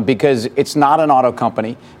because it's not an auto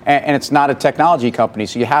company and it's not a technology company.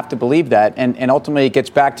 So you have to believe that. And ultimately, it gets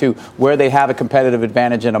back to where they have a competitive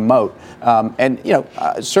advantage and a moat.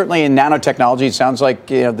 Certainly in nanotechnology, it sounds like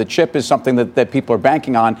the chip is something that people are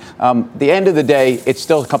banking on. The end of the day, it's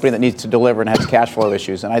still a company that needs to deliver and has cash flow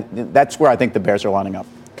issues. And that's where I think the bears are lining up.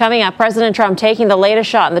 Coming up, President Trump taking the latest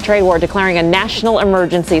shot in the trade war, declaring a national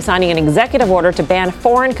emergency, signing an executive order to ban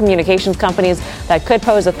foreign communications companies that could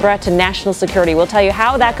pose a threat to national security. We'll tell you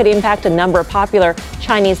how that could impact a number of popular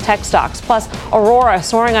Chinese tech stocks. Plus, Aurora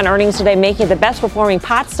soaring on earnings today, making it the best performing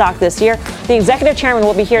pot stock this year. The executive chairman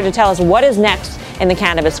will be here to tell us what is next in the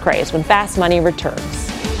cannabis craze when Fast Money returns.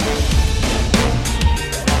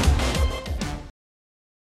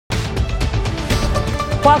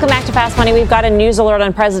 Welcome back to Fast Money. We've got a news alert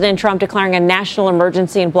on President Trump declaring a national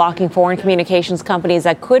emergency and blocking foreign communications companies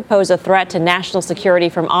that could pose a threat to national security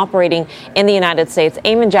from operating in the United States.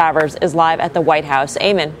 Eamon Javers is live at the White House.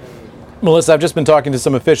 Eamon. Melissa, I've just been talking to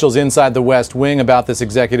some officials inside the West Wing about this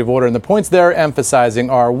executive order, and the points they're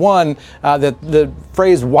emphasizing are, one, that the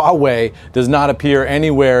phrase Huawei does not appear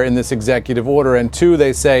anywhere in this executive order, and two,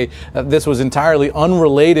 they say that this was entirely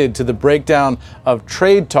unrelated to the breakdown of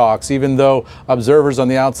trade talks, even though observers on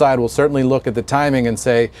the outside will certainly look at the timing and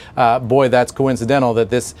say, boy, that's coincidental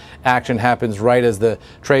that this action happens right as the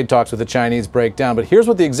trade talks with the Chinese break down. But here's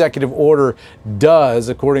what the executive order does,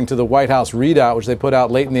 according to the White House readout, which they put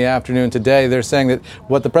out late in the afternoon today. They're saying that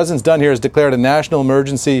what the president's done here is declared a national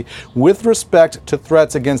emergency with respect to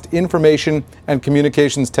threats against information and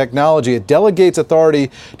communications technology. It delegates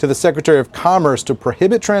authority to the Secretary of Commerce to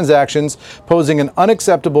prohibit transactions posing an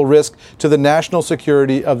unacceptable risk to the national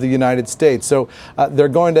security of the United States. So they're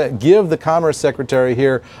going to give the Commerce Secretary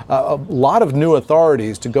here a lot of new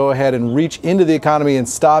authorities to go ahead and reach into the economy and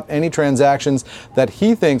stop any transactions that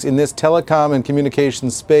he thinks in this telecom and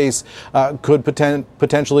communications space could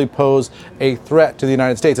potentially pose a threat to the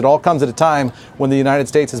United States. It all comes at a time when the United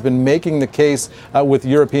States has been making the case with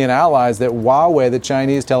European allies that Huawei, the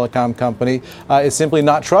Chinese telecom company, is simply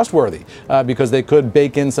not trustworthy because they could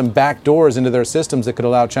bake in some back doors into their systems that could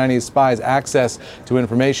allow Chinese spies access to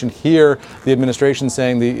information. Here, the administration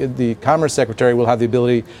saying the Commerce Secretary will have the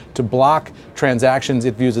ability to block transactions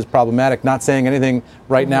it views as problematic. Not saying anything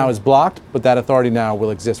right now is blocked, but that authority now will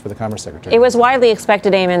exist for the Commerce Secretary. It was widely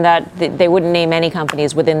expected, Eamon, that they wouldn't name any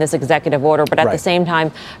companies within this executive order, but at the same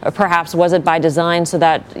time, perhaps was it by design so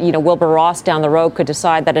that, Wilbur Ross down the road could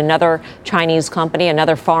decide that another Chinese company,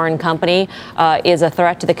 another foreign company is a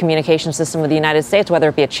threat to the communication system of the United States, whether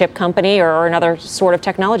it be a chip company or another sort of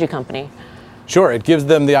technology company? Sure. It gives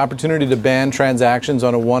them the opportunity to ban transactions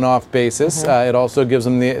on a one-off basis. It also gives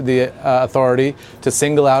them the authority to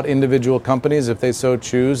single out individual companies if they so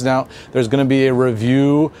choose. Now, there's going to be a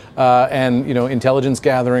review and intelligence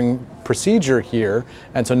gathering procedure here,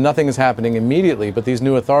 and so nothing is happening immediately. But these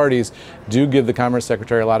new authorities do give the Commerce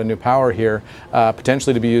Secretary a lot of new power here,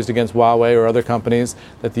 potentially to be used against Huawei or other companies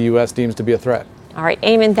that the U.S. deems to be a threat. All right,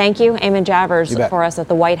 Eamon, thank you. Eamon Javers for us at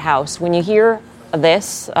the White House. When you hear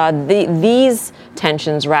this, these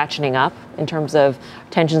tensions ratcheting up in terms of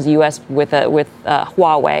tensions the U.S. with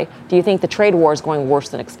Huawei, do you think the trade war is going worse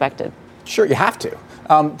than expected? Sure, you have to.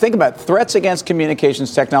 Think about threats against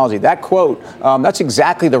communications technology. That quote, that's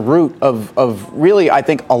exactly the root of really, I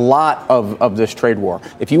think, a lot of this trade war.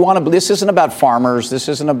 If you want to, this isn't about farmers. This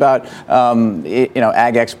isn't about,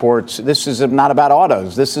 ag exports. This is not about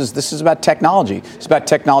autos. This is about technology. It's about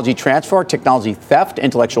technology transfer, technology theft,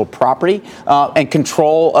 intellectual property, and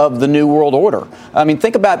control of the new world order. I mean,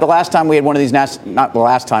 think about the last time we had one of these, not the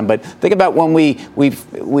last time, but think about when we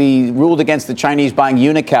ruled against the Chinese buying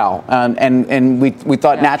Unocal, and we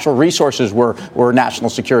thought natural resources were national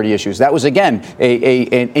security issues. That was, again,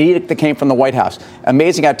 an edict that came from the White House.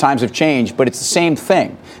 Amazing how times have changed, but it's the same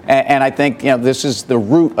thing. And I think this is the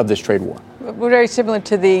root of this trade war. We're very similar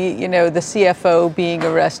to the CFO being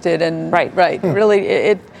arrested, and really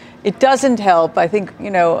it doesn't help. I think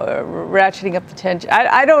ratcheting up the tension.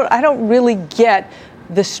 I don't really get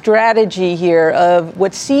the strategy here of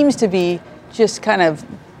what seems to be just kind of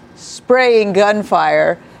spraying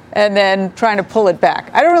gunfire and then trying to pull it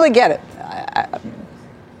back. I don't really get it.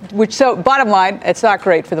 So bottom line, it's not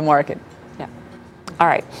great for the market. Yeah. All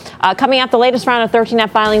right. Coming up, the latest round of 13F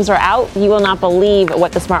filings are out. You will not believe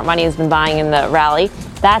what the smart money has been buying in the rally.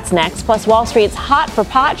 That's next. Plus, Wall Street's hot for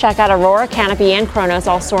pot. Check out Aurora, Canopy, and Kronos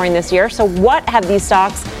all soaring this year. So what have these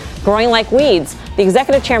stocks growing like weeds? The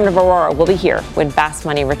executive chairman of Aurora will be here when Fast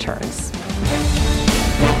Money returns.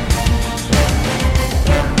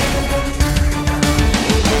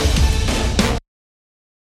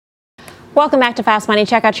 Welcome back to Fast Money.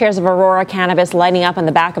 Check out shares of Aurora Cannabis lighting up on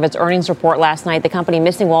the back of its earnings report last night. The company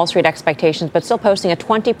missing Wall Street expectations, but still posting a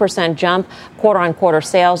 20% jump quarter-on-quarter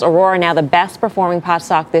sales. Aurora now the best performing pot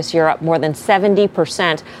stock this year, up more than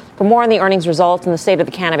 70%. For more on the earnings results and the state of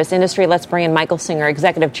the cannabis industry, let's bring in Michael Singer,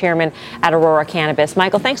 Executive Chairman at Aurora Cannabis.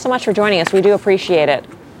 Michael, thanks so much for joining us. We do appreciate it.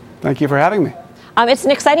 Thank you for having me. It's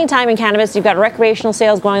an exciting time in cannabis. You've got recreational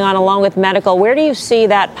sales going on along with medical. Where do you see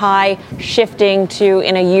that pie shifting to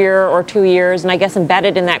in a year or 2 years? And I guess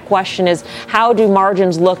embedded in that question is, how do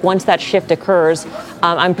margins look once that shift occurs?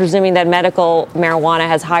 I'm presuming that medical marijuana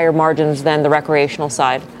has higher margins than the recreational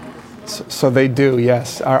side. So they do,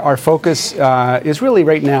 yes. Our focus is really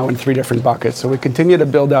right now in 3 different buckets. So we continue to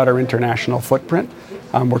build out our international footprint.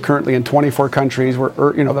 We're currently in 24 countries. We're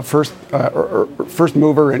the first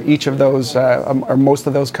mover in each of those, or most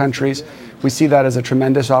of those countries. We see that as a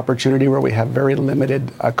tremendous opportunity where we have very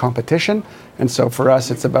limited competition. And so for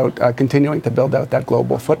us, it's about continuing to build out that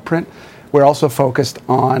global footprint. We're also focused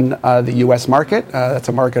on the U.S. market. That's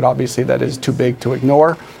a market, obviously, that is too big to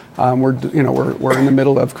ignore. We're in the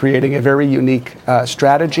middle of creating a very unique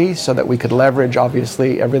strategy so that we could leverage,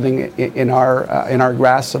 obviously, everything in our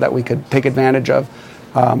grasp, so that we could take advantage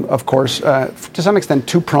of course, to some extent,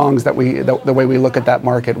 2 prongs that the way we look at that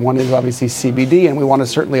market. One is obviously CBD, and we want to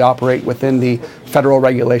certainly operate within the federal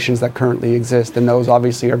regulations that currently exist, and those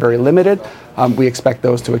obviously are very limited. We expect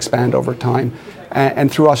those to expand over time.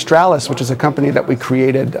 And through Australis, which is a company that we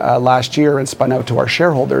created last year and spun out to our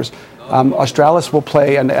shareholders, Australis will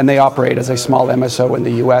play, and they operate as a small MSO in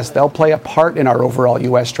the U.S. They'll play a part in our overall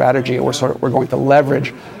U.S. strategy, and we're going to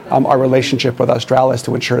leverage our relationship with Australis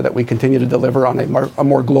to ensure that we continue to deliver on a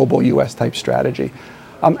more global U.S. type strategy.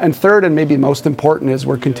 And third, and maybe most important, is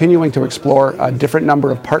we're continuing to explore a different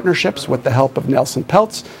number of partnerships with the help of Nelson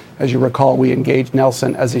Peltz. As you recall, we engaged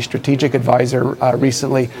Nelson as a strategic advisor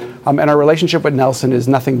recently, and our relationship with Nelson is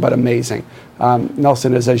nothing but amazing.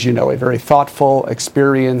 Nelson is, as you know, a very thoughtful,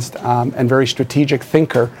 experienced, and very strategic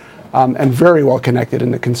thinker, and very well connected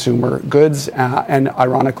in the consumer goods, and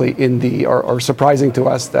ironically or surprising to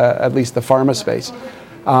us, at least the pharma space.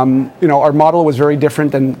 Our model was very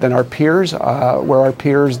different than our peers, where our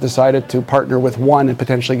peers decided to partner with one and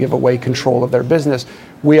potentially give away control of their business.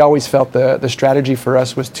 We always felt the strategy for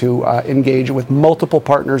us was to engage with multiple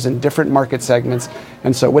partners in different market segments.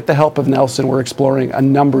 And so with the help of Nelson, we're exploring a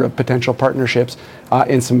number of potential partnerships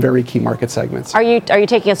in some very key market segments. Are you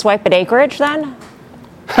taking a swipe at Acreage then?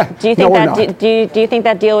 Do you think No, do you think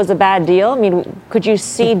that deal was a bad deal? I mean, could you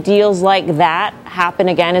see deals like that happen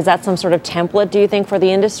again? Is that some sort of template, do you think, for the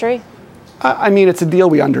industry? I mean, it's a deal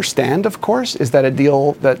we understand, of course. Is that a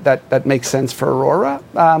deal that makes sense for Aurora?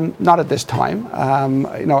 Not at this time.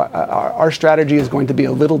 Our strategy is going to be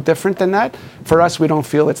a little different than that. For us, we don't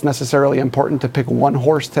feel it's necessarily important to pick one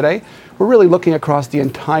horse today. We're really looking across the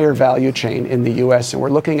entire value chain in the U.S., and we're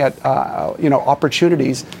looking at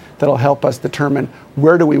opportunities that'll help us determine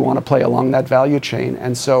where do we want to play along that value chain.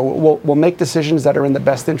 And so we'll make decisions that are in the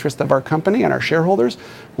best interest of our company and our shareholders.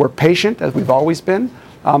 We're patient, as we've always been.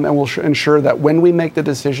 And we'll ensure that when we make the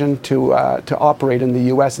decision to operate in the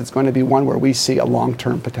U.S., it's going to be one where we see a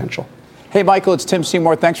long-term potential. Hey, Michael, it's Tim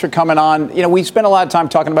Seymour. Thanks for coming on. We spent a lot of time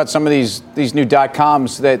talking about some of these new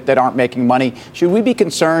 .coms that aren't making money. Should we be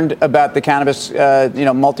concerned about the cannabis,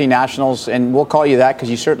 multinationals, and we'll call you that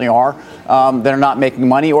because you certainly are, that are not making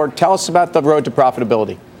money? Or tell us about the road to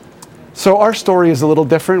profitability. So our story is a little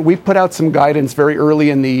different. We put out some guidance very early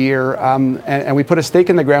in the year, and we put a stake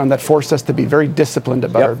in the ground that forced us to be very disciplined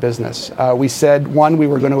about our business. We said, one, we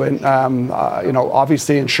were going to,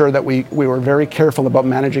 obviously ensure that we were very careful about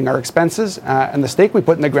managing our expenses. And the stake we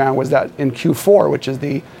put in the ground was that in Q4, which is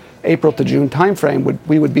the April to June timeframe,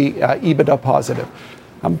 we would be EBITDA positive.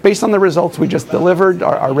 Based on the results we just delivered,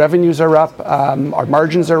 our revenues are up, our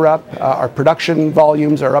margins are up, our production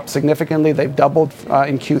volumes are up significantly. They've doubled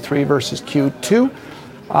in Q3 versus Q2.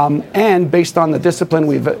 And based on the discipline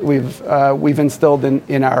we've instilled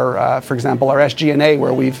in our, for example, our SG&A,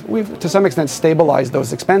 where we've to some extent stabilized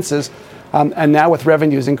those expenses, and now with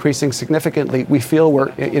revenues increasing significantly, we feel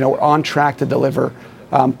we're on track to deliver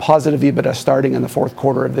positive EBITDA starting in the fourth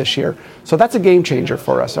quarter of this year. So that's a game changer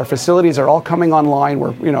for us. Our facilities are all coming online.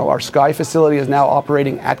 Our Sky facility is now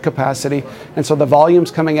operating at capacity. And so the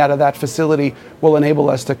volumes coming out of that facility will enable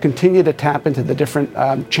us to continue to tap into the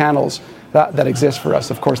different channels that exist for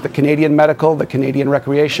us. Of course, the Canadian medical, the Canadian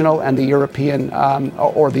recreational, and the European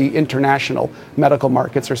or the international medical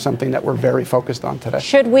markets are something that we're very focused on today.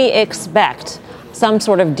 Should we expect some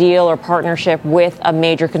sort of deal or partnership with a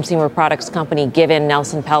major consumer products company, given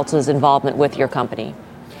Nelson Peltz's involvement with your company?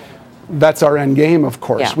 That's our end game, of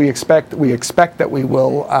course. Yeah. We expect that we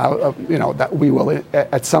will,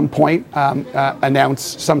 at some point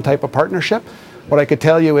announce some type of partnership. What I could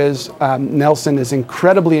tell you is Nelson is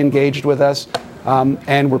incredibly engaged with us,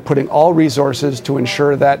 and we're putting all resources to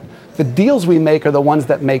ensure that the deals we make are the ones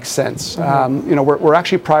that make sense. We're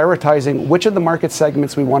actually prioritizing which of the market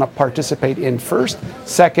segments we want to participate in first,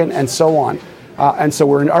 second, and so on. And so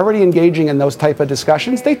we're already engaging in those type of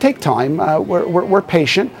discussions. They take time. We're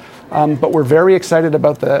patient. But we're very excited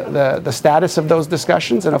about the status of those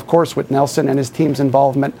discussions. And of course, with Nelson and his team's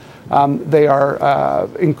involvement, they are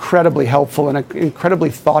incredibly helpful and incredibly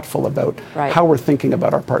thoughtful about how we're thinking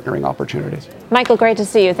about our partnering opportunities. Michael, great to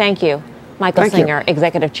see you. Thank you. Michael Singer,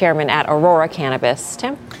 Executive Chairman at Aurora Cannabis.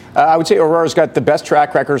 Tim? I would say Aurora's got the best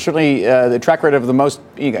track record, certainly the track record of the most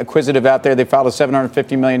acquisitive out there. They filed a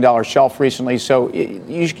 $750 million shelf recently, so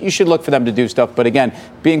you should look for them to do stuff. But again,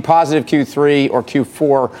 being positive Q3 or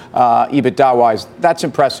Q4 EBITDA-wise, that's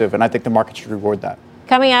impressive, and I think the market should reward that.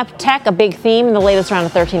 Coming up, tech, a big theme in the latest round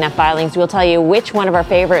of 13F filings. We'll tell you which one of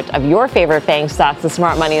your favorite FANG stocks the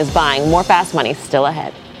smart money is buying. More Fast Money still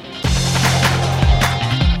ahead.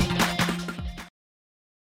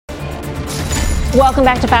 Welcome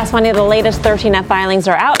back to Fast Money. The latest 13F filings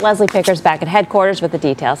are out. Leslie Picker's back at headquarters with the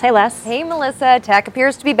details. Hey, Les. Hey, Melissa. Tech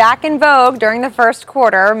appears to be back in vogue during the first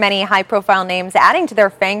quarter. Many high-profile names adding to their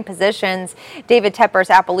FANG positions. David Tepper's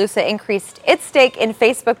Appaloosa increased its stake in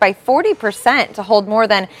Facebook by 40% to hold more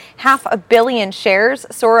than 500 million shares.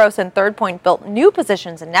 Soros and Third Point built new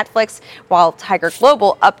positions in Netflix, while Tiger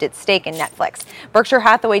Global upped its stake in Netflix. Berkshire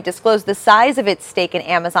Hathaway disclosed the size of its stake in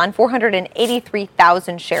Amazon,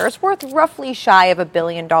 483,000 shares, worth roughly shy of $1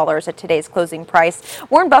 billion at today's closing price.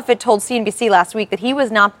 Warren Buffett told CNBC last week that he was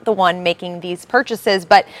not the one making these purchases,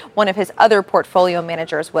 but one of his other portfolio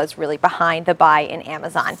managers was really behind the buy in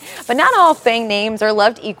Amazon. But not all FANG names are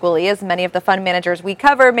loved equally, as many of the fund managers we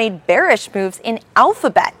cover made bearish moves in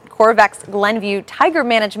Alphabet, Corvex, Glenview, Tiger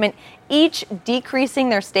Management, each decreasing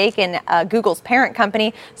their stake in Google's parent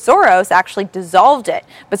company. Soros actually dissolved it.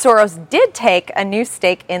 But Soros did take a new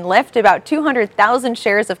stake in Lyft, about 200,000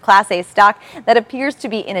 shares of Class A stock that appears to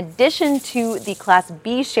be in addition to the Class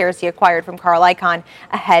B shares he acquired from Carl Icahn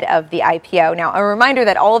ahead of the IPO. Now, a reminder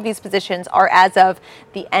that all of these positions are as of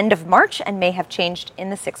the end of March and may have changed in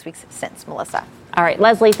the 6 weeks since, Melissa. All right,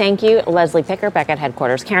 Leslie, thank you. Leslie Picker back at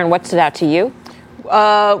headquarters. Karen, what stood out to you?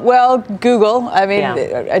 Well, Google. I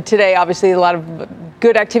mean, today, obviously, a lot of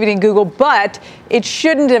good activity in Google, but it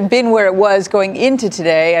shouldn't have been where it was going into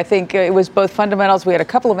today. I think it was both fundamentals. We had a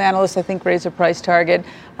couple of analysts, I think, raise a price target.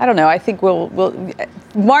 I don't know. I think we'll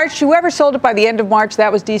March, whoever sold it by the end of March,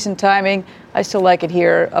 that was decent timing. I still like it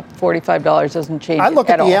here. Up $45 doesn't change it at all. I look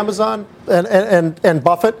at the Amazon and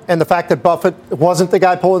Buffett, and the fact that Buffett wasn't the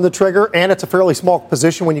guy pulling the trigger, and it's a fairly small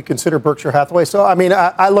position when you consider Berkshire Hathaway. So, I mean,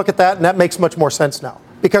 I look at that, and that makes much more sense now.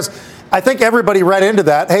 Because I think everybody read into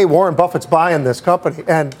that, hey, Warren Buffett's buying this company.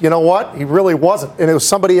 And you know what? He really wasn't. And it was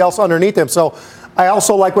somebody else underneath him. So I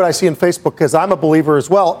also like what I see in Facebook because I'm a believer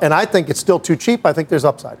as well. And I think it's still too cheap. I think there's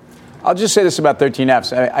upside. I'll just say this about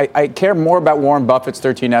 13Fs. I care more about Warren Buffett's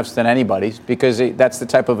 13Fs than anybody's because that's the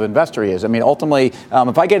type of investor he is. I mean, ultimately,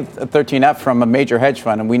 if I get a 13F from a major hedge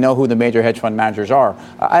fund, and we know who the major hedge fund managers are,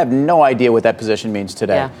 I have no idea what that position means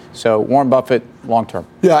today. Yeah. So Warren Buffett, long term.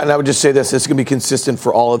 Yeah, and I would just say this is going to be consistent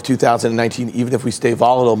for all of 2019, even if we stay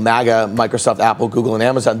volatile. MAGA, Microsoft, Apple, Google, and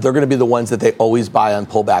Amazon, they're going to be the ones that they always buy on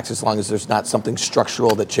pullbacks as long as there's not something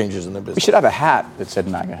structural that changes in their business. We should have a hat that said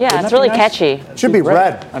MAGA. Yeah, it's really catchy. It should be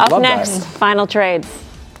red. Up next, final trades.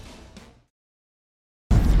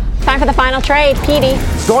 Time for the final trade. Petey.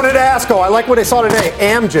 Going into ASCO. I like what I saw today.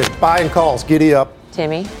 Amgen buying calls. Giddy up.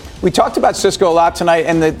 Timmy. We talked about Cisco a lot tonight,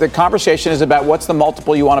 and the conversation is about what's the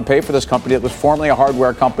multiple you want to pay for this company that was formerly a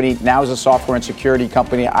hardware company, now is a software and security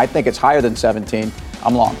company. I think it's higher than 17.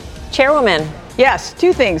 I'm long. Chairwoman. Yes,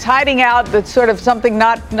 two things. Hiding out, that's sort of something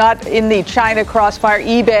not in the China crossfire.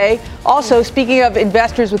 eBay. Also, speaking of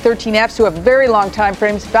investors with 13Fs who have very long time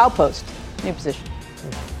frames, Valpost, new position.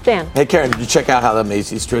 Dan. Hey, Karen, did you check out how the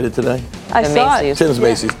Macy's traded today? I saw it. Tim's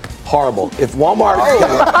Macy's. Horrible. If Walmart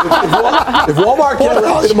can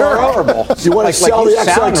rally tomorrow, horrible. You want to sell the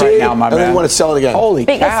XRT right now, and then you want to sell it again. Holy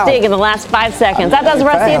cow. Biggest dig in the last 5 seconds. That does the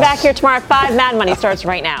rest of you back here tomorrow at 5. Mad Money starts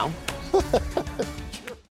right now.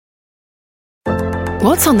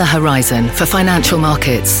 What's on the horizon for financial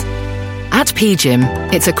markets? At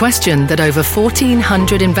PGIM, it's a question that over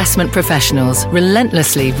 1,400 investment professionals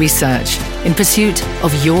relentlessly research in pursuit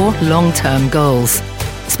of your long-term goals.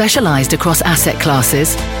 Specialized across asset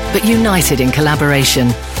classes, but united in collaboration,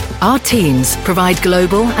 our teams provide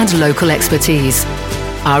global and local expertise.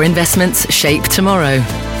 Our investments shape tomorrow,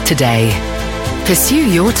 today. Pursue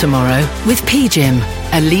your tomorrow with PGIM,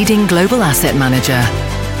 a leading global asset manager.